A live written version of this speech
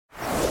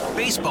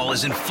Baseball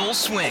is in full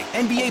swing.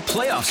 NBA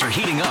playoffs are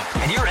heating up,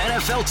 and your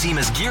NFL team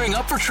is gearing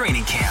up for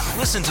training camp.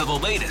 Listen to the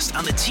latest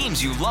on the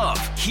teams you love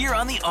here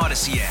on the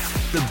Odyssey app.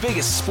 The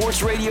biggest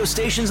sports radio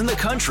stations in the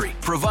country,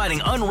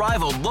 providing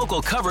unrivaled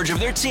local coverage of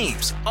their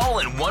teams, all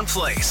in one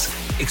place.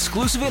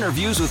 Exclusive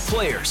interviews with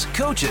players,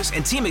 coaches,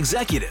 and team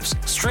executives,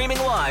 streaming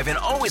live and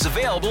always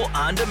available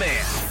on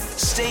demand.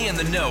 Stay in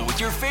the know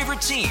with your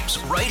favorite teams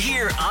right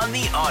here on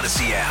the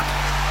Odyssey app.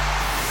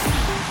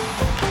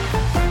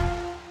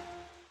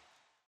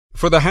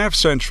 For the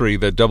half-century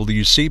that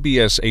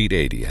WCBS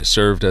 880 has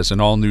served as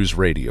an all-news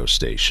radio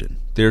station,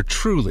 there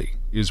truly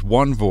is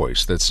one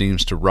voice that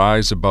seems to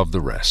rise above the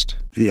rest.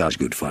 The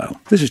Osgood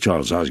File. This is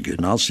Charles Osgood,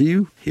 and I'll see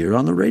you here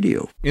on the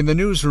radio. In the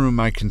newsroom,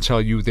 I can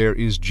tell you there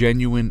is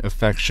genuine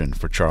affection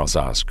for Charles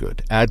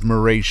Osgood,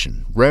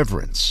 admiration,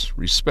 reverence,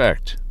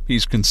 respect.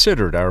 He's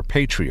considered our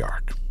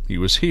patriarch. He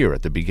was here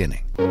at the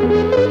beginning.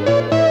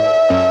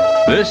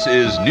 This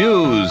is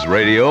News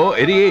Radio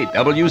 88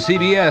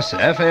 WCBS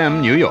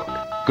FM New York.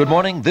 Good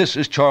morning, this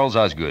is Charles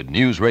Osgood,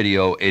 News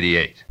Radio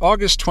 88.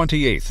 August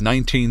 28th,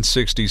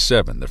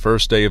 1967, the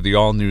first day of the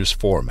all-news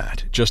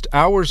format. Just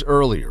hours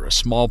earlier, a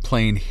small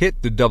plane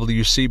hit the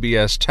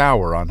WCBS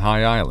tower on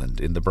High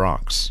Island in the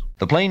Bronx.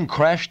 The plane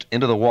crashed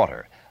into the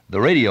water. The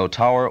radio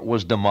tower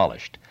was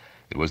demolished.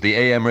 It was the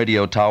AM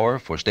radio tower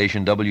for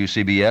station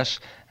WCBS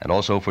and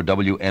also for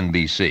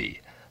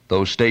WNBC.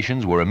 Those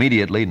stations were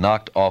immediately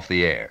knocked off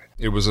the air.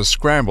 It was a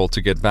scramble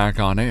to get back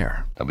on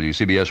air.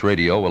 WCBS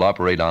radio will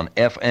operate on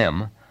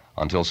FM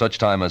until such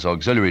time as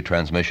auxiliary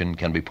transmission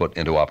can be put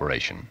into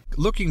operation.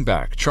 Looking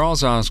back,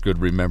 Charles Osgood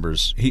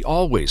remembers he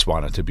always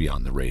wanted to be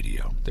on the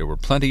radio. There were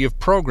plenty of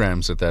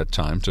programs at that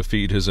time to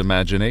feed his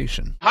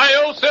imagination.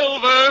 Hi-Yo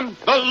Silver,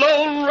 the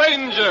Lone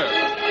Ranger.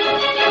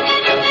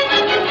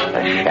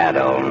 The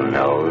Shadow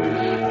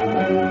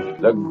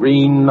knows. The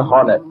Green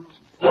Hornet.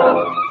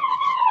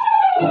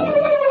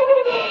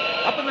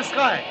 Up in the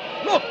sky.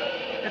 Look,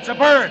 it's a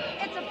bird.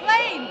 It's a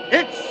plane.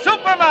 It's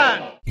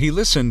Superman. He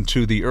listened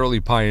to the early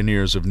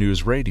pioneers of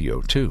news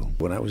radio, too.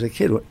 When I was a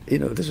kid,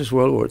 this is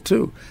World War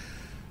II.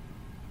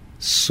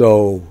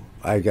 So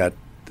I got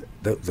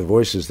the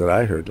voices that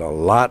I heard a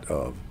lot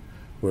of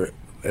were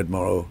Ed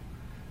Morrow,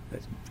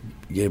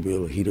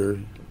 Gabriel Heater,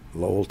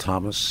 Lowell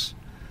Thomas,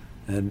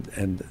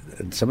 and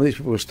some of these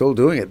people were still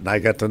doing it, and I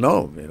got to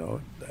know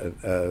them,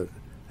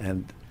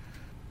 and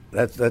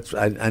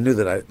I knew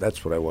that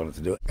that's what I wanted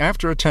to do.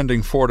 After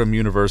attending Fordham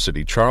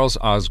University, Charles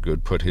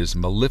Osgood put his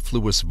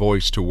mellifluous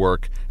voice to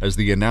work as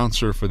the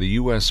announcer for the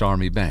U.S.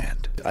 Army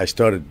Band. I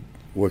started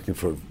working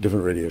for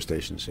different radio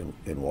stations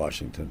in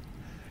Washington,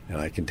 and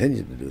I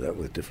continued to do that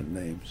with different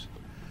names.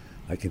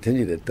 I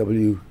continued at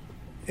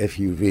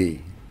WFUV.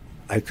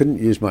 I couldn't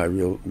use my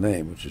real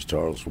name, which is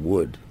Charles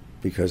Wood,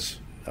 because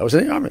I was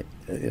in the Army.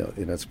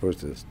 You're not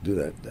supposed to do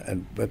that.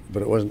 But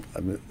it wasn't. I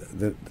mean,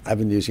 I've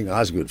been using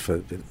Osgood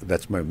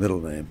that's my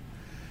middle name,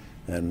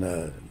 and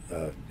to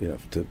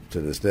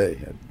this day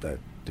I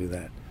do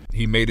that.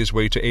 He made his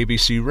way to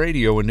ABC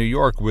Radio in New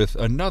York with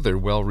another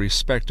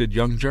well-respected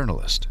young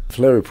journalist.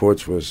 Flair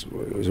Reports was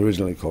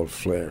originally called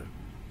Flair,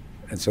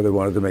 and so they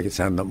wanted to make it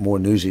sound more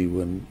newsy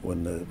when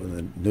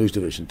the news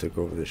division took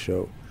over the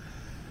show,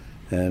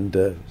 and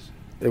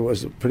it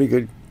was a pretty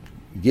good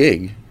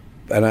gig.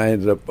 And I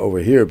ended up over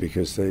here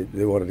because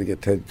they wanted to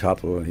get Ted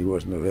Koppel, and he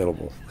wasn't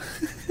available.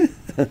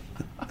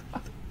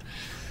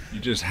 You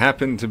just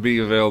happened to be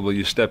available.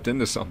 You stepped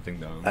into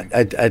something, though.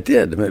 I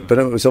did, but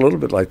it was a little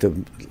bit like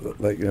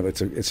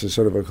it's a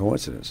sort of a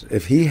coincidence.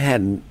 If he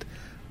hadn't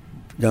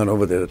gone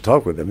over there to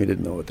talk with them, he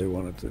didn't know what they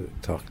wanted to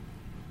talk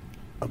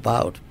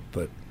about.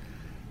 But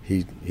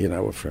he and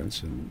I were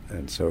friends,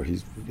 and so he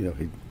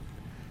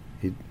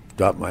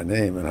dropped my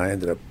name, and I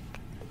ended up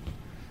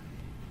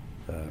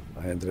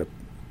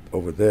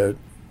over there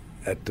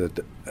at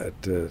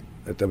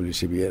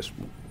WCBS,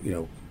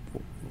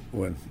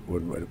 when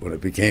it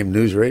became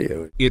news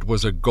radio. It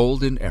was a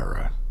golden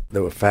era.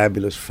 There were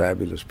fabulous,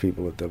 fabulous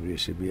people at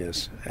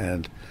WCBS,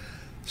 and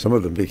some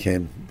of them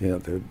became,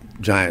 the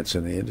giants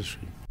in the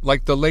industry.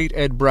 Like the late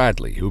Ed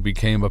Bradley, who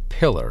became a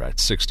pillar at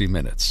 60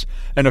 Minutes,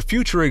 and a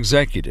future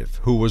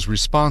executive who was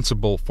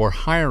responsible for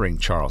hiring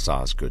Charles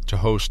Osgood to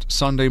host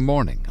Sunday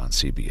Morning on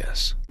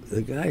CBS.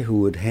 The guy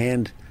who would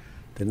hand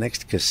the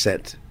next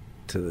cassette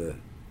to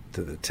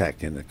the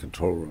tech in the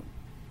control room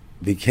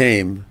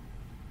became,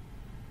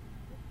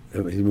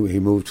 he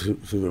moved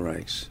through the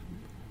ranks,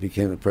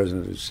 became the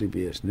president of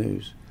CBS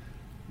News,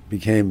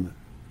 became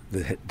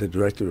the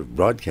director of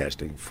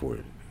broadcasting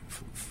for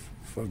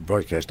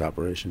broadcast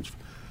operations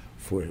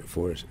for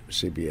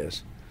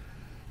CBS,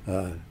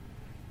 and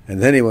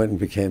then he went and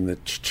became the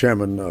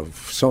chairman of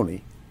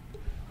Sony.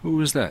 Who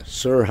was that?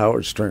 Sir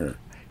Howard Stringer.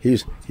 He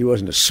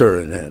wasn't a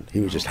sir then. He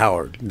was just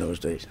Howard in those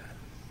days.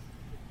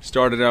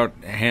 Started out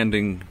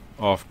handing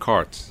off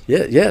carts.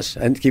 Yeah, yes,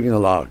 and keeping a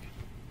log.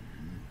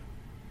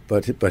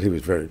 But he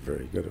was very,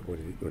 very good at what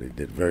he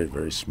did. Very,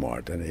 very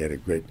smart, and he had a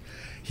great.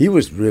 He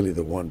was really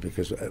the one,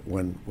 because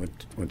when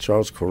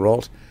Charles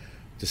Kuralt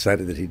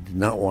decided that he did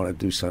not want to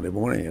do Sunday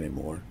Morning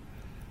anymore,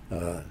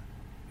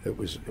 it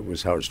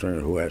was Howard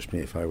Stringer who asked me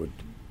if I would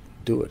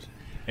do it.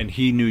 And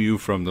he knew you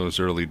from those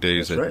early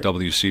days That's at right.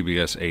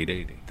 WCBS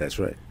 880. That's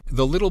right.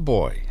 The little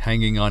boy,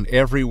 hanging on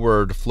every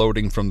word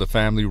floating from the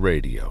family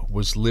radio,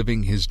 was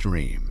living his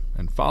dream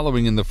and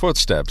following in the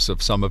footsteps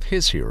of some of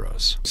his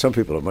heroes. Some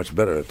people are much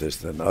better at this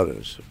than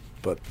others,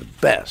 but the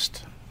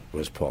best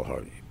was Paul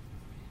Harvey.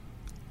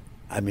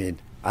 I mean,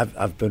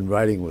 I've been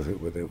riding with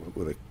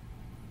a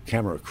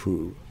camera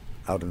crew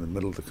out in the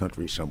middle of the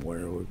country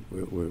somewhere.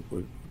 We're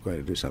going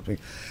to do something,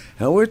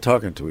 and we're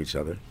talking to each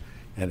other,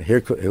 and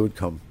here would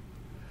come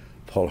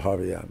Paul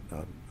Harvey on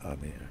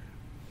the air.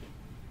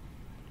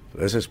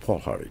 This is Paul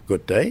Harvey.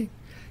 Good day,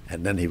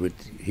 and then he would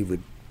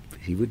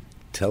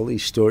tell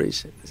these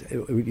stories.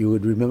 You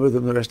would remember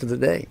them the rest of the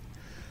day,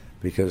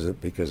 because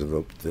of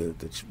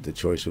the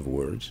choice of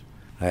words.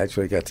 I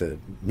actually got to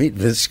meet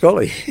Vince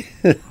Scully,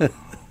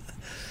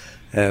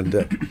 and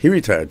he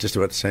retired just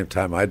about the same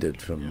time I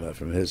did from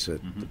his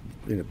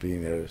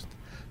being there,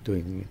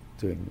 doing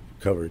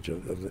coverage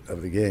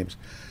of the games.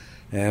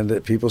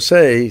 And people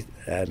say,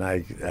 and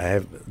I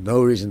have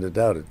no reason to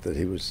doubt it, that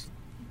he was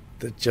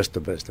just the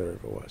best there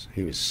ever was.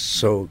 He was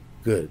so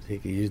good. He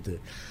could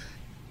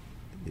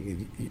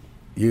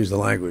use the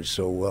language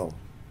so well,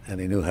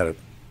 and he knew how to.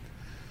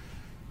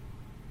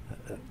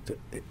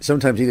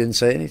 Sometimes he didn't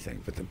say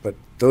anything, but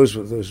those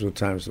were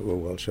times that were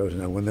well chosen.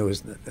 And when there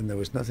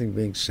was nothing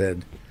being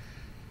said,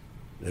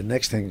 the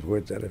next thing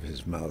words out of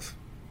his mouth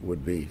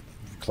would be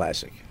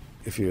classic.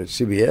 If you're at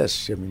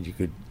CBS, I mean, you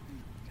could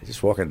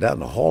just walking down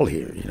the hall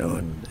here,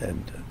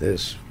 and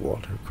there's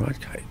Walter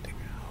Cronkite.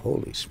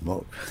 Holy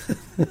smoke!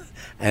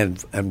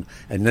 and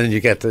then you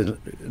get to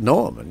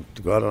know him and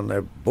to go out on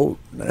their boat,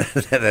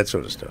 that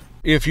sort of stuff.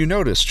 If you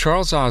notice,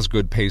 Charles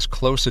Osgood pays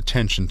close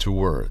attention to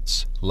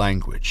words,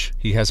 language.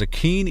 He has a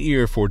keen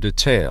ear for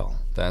detail.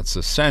 That's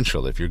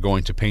essential if you're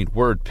going to paint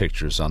word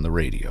pictures on the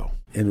radio.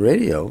 In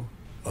radio,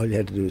 all you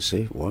had to do is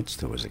say, once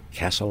there was a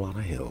castle on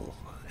a hill,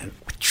 and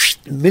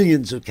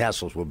millions of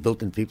castles were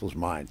built in people's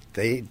minds.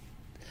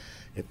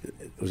 It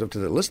was up to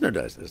the listener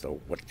as to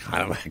what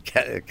kind of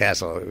a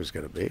castle it was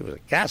going to be. It was a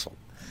castle,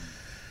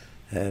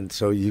 and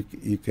so you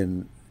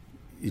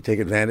take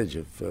advantage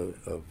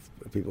of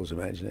people's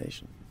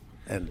imagination,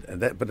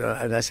 and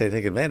I say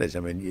take advantage.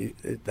 I mean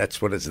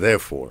that's what it's there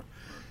for,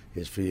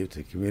 is for you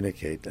to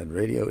communicate. And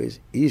radio is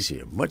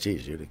easier, much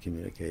easier to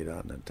communicate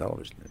on than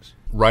television is.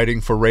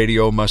 Writing for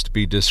radio must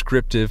be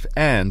descriptive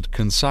and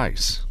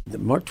concise.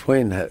 Mark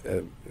Twain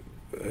had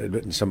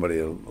written somebody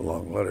a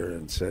long letter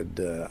and said,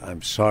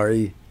 I'm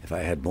sorry, if I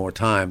had more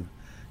time,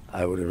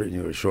 I would have written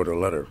you a shorter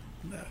letter.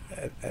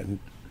 And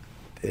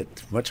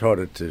it's much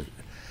harder to,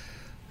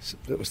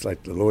 it was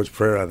like the Lord's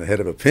Prayer on the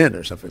head of a pin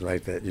or something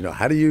like that.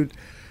 How do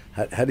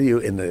you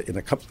in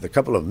the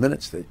couple of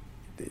minutes that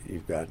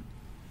you've got,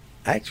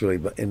 actually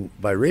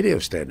by radio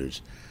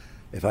standards,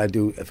 if I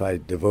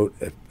devote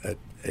a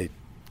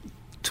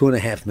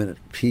 2.5 minute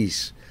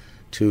piece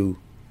to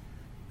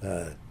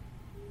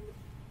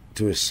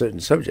a certain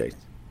subject,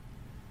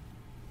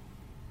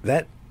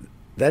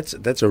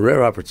 that's a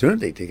rare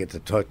opportunity to get to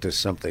talk to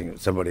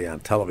somebody on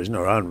television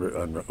or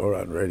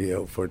on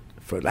radio for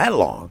that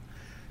long.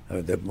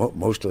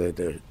 Mostly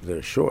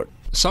they're short.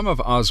 Some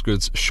of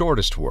Osgood's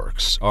shortest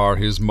works are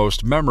his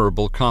most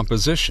memorable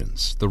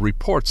compositions, the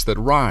reports that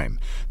rhyme.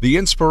 The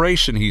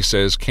inspiration, he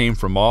says, came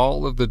from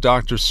all of the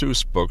Dr.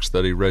 Seuss books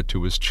that he read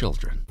to his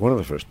children. One of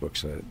the first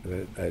books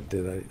I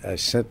did, I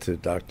sent to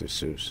Dr.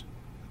 Seuss,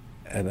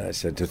 and I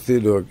said to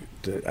Theodore,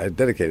 I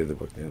dedicated the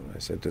book to him. I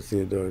said to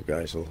Theodore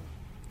Geisel,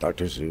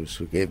 Dr. Seuss,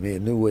 who gave me a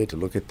new way to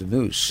look at the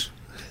news.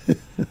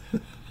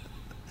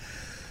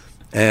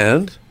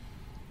 And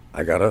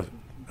I got a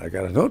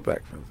note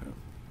back from him.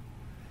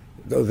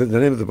 The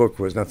name of the book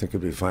was Nothing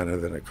Could Be Finer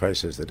Than a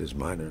Crisis That Is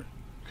Minor.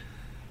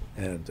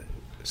 And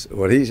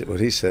what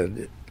he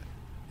said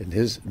in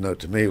his note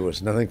to me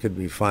was, nothing could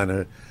be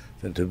finer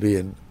than to be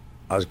an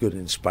Osgood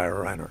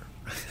Inspire-Reiner.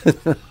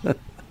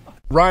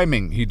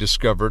 Rhyming, he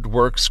discovered,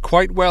 works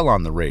quite well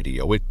on the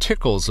radio. It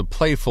tickles a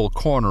playful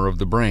corner of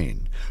the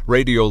brain.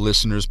 Radio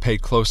listeners pay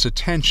close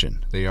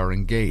attention. They are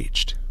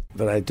engaged.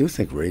 But I do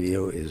think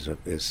radio is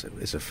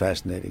a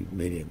fascinating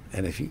medium.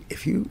 And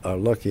if you are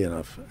lucky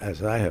enough,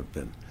 as I have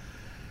been,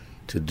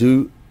 to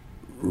do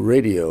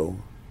radio,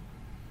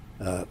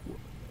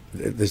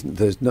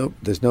 there's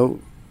no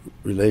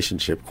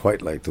relationship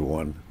quite like the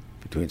one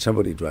between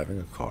somebody driving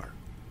a car,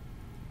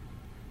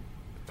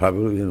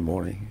 probably in the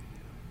morning.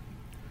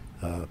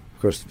 Of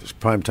course,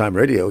 primetime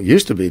radio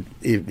used to be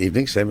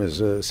evening, same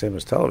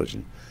as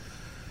television.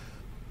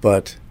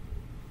 But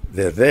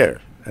they're there,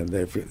 and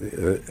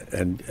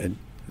and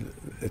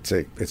it's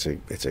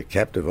a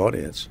captive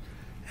audience,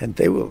 and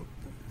they will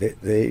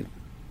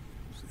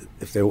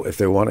if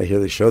they want to hear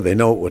the show, they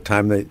know what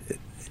time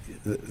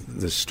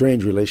the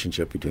strange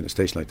relationship between a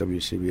station like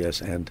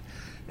WCBS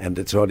and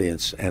its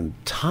audience and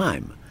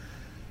time.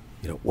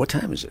 What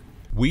time is it?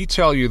 We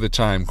tell you the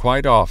time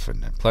quite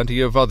often, and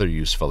plenty of other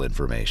useful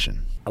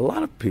information. A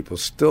lot of people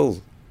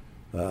still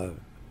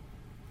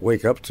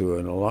wake up to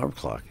an alarm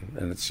clock,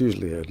 and it's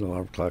usually an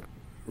alarm clock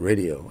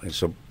radio, and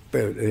so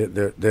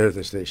there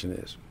the station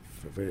is.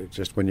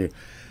 Just when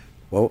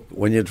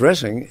you're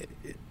dressing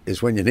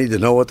is when you need to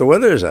know what the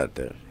weather is out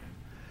there,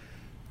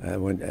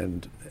 and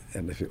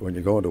when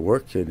you're going to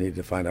work, you need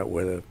to find out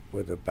where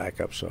the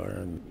backups are.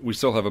 And we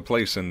still have a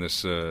place in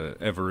this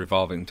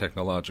ever-evolving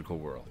technological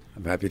world.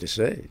 I'm happy to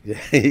say,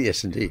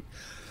 yes, indeed.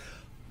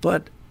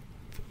 But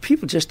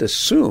people just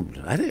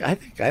assumed. I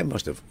think I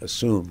must have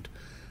assumed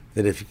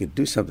that if you could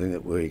do something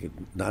where you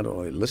could not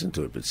only listen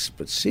to it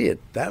but see it,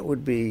 that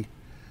would be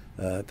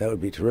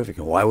terrific.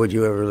 And why would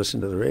you ever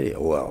listen to the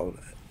radio? Well,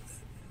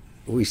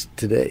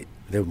 today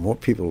there are more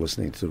people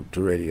listening to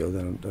radio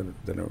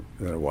than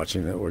are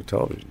watching network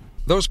television.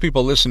 Those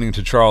people listening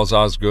to Charles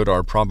Osgood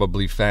are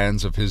probably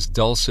fans of his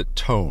dulcet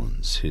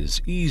tones, his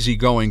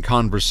easygoing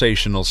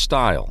conversational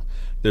style.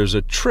 There's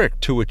a trick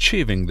to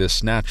achieving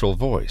this natural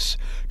voice.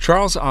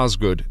 Charles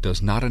Osgood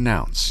does not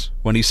announce.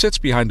 When he sits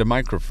behind a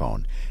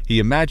microphone, he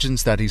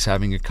imagines that he's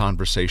having a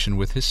conversation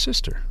with his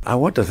sister. I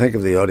want to think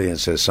of the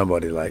audience as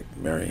somebody like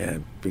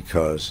Marianne,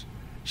 because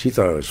she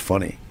thought it was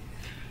funny,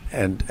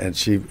 and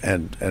she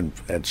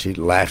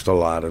laughed a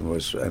lot and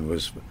was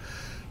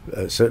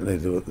certainly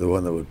the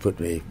one that would put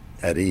me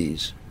at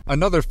ease.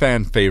 Another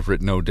fan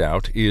favorite, no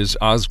doubt, is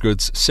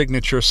Osgood's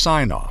signature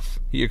sign-off.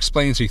 He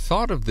explains he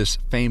thought of this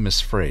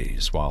famous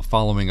phrase while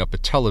following up a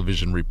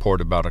television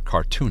report about a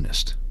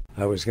cartoonist.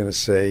 I was going to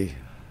say,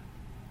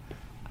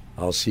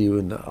 "I'll see you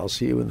in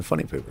the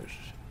funny papers."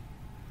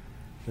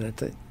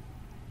 That's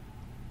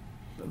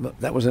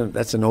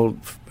an old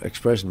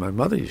expression. My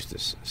mother used to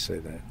say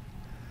that,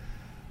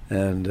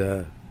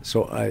 and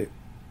so I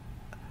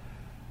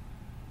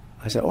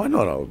said, "Oh, I know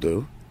what I'll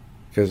do,"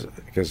 because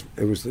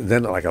it was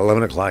then like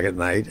 11 o'clock at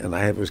night, and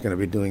I was going to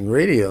be doing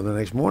radio the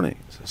next morning.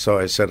 So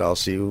I said, "I'll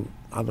see you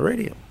on the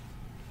radio."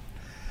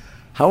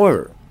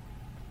 However,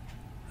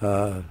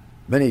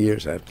 many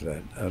years after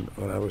that,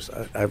 when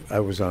I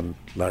was on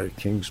Larry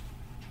King's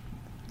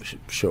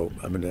show,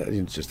 I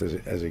mean, just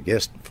as a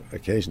guest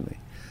occasionally,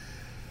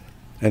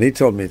 and he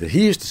told me that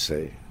he used to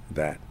say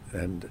that,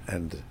 and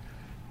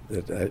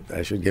that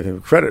I should give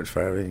him credit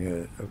for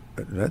having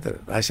invented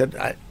it. I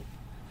said,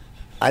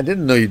 I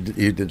didn't know you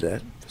did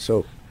that.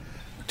 So,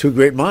 two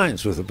great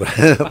minds with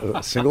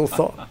a single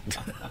thought.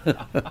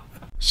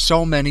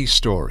 So many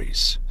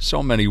stories,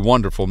 so many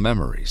wonderful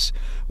memories.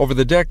 Over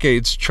the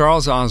decades,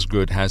 Charles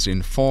Osgood has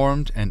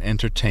informed and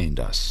entertained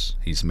us.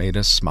 He's made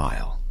us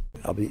smile.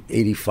 I'll be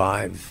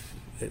 85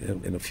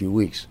 in a few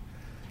weeks.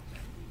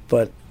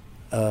 But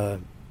I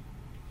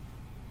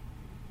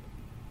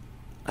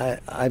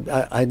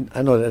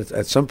know that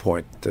at some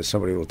point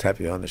somebody will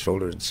tap you on the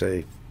shoulder and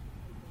say,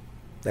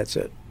 "That's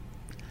it."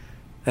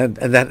 And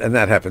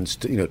that happens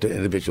to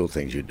individual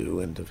things you do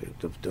and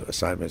to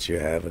assignments you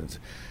have, and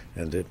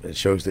it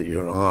shows that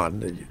you're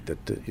on.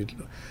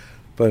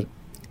 But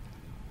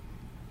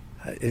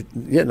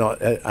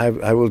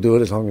I will do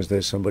it as long as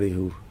there's somebody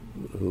who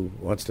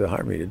wants to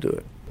hire me to do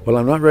it. Well,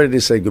 I'm not ready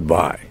to say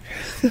goodbye.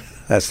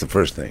 That's the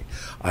first thing.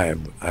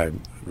 I'm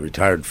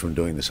retired from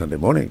doing the Sunday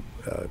morning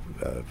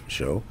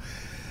show,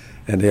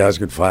 and the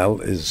Osgood File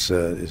is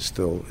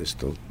still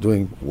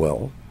doing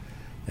well.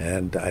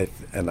 And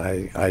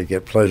I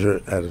get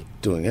pleasure out of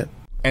doing it.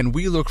 And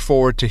we look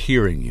forward to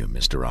hearing you,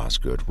 Mr.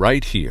 Osgood,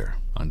 right here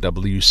on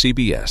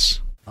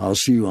WCBS. I'll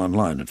see you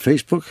online at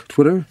Facebook,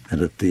 Twitter,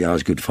 and at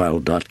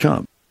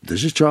theosgoodfile.com.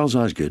 This is Charles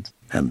Osgood,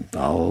 and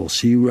I'll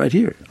see you right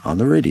here on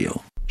the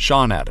radio.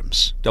 Sean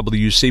Adams,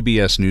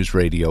 WCBS News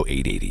Radio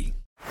 880.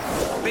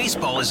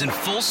 Baseball is in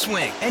full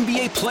swing.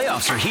 NBA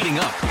playoffs are heating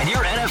up, and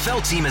your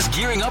NFL team is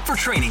gearing up for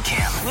training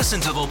camp. Listen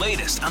to the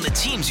latest on the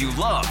teams you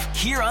love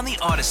here on the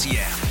Odyssey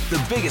app.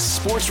 The biggest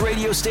sports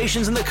radio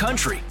stations in the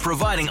country,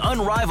 providing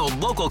unrivaled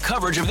local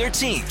coverage of their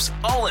teams,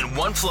 all in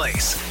one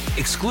place.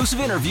 Exclusive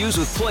interviews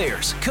with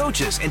players,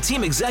 coaches, and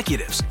team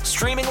executives,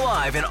 streaming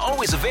live and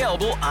always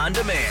available on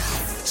demand.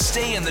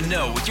 Stay in the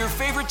know with your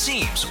favorite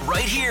teams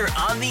right here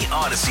on the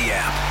Odyssey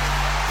app.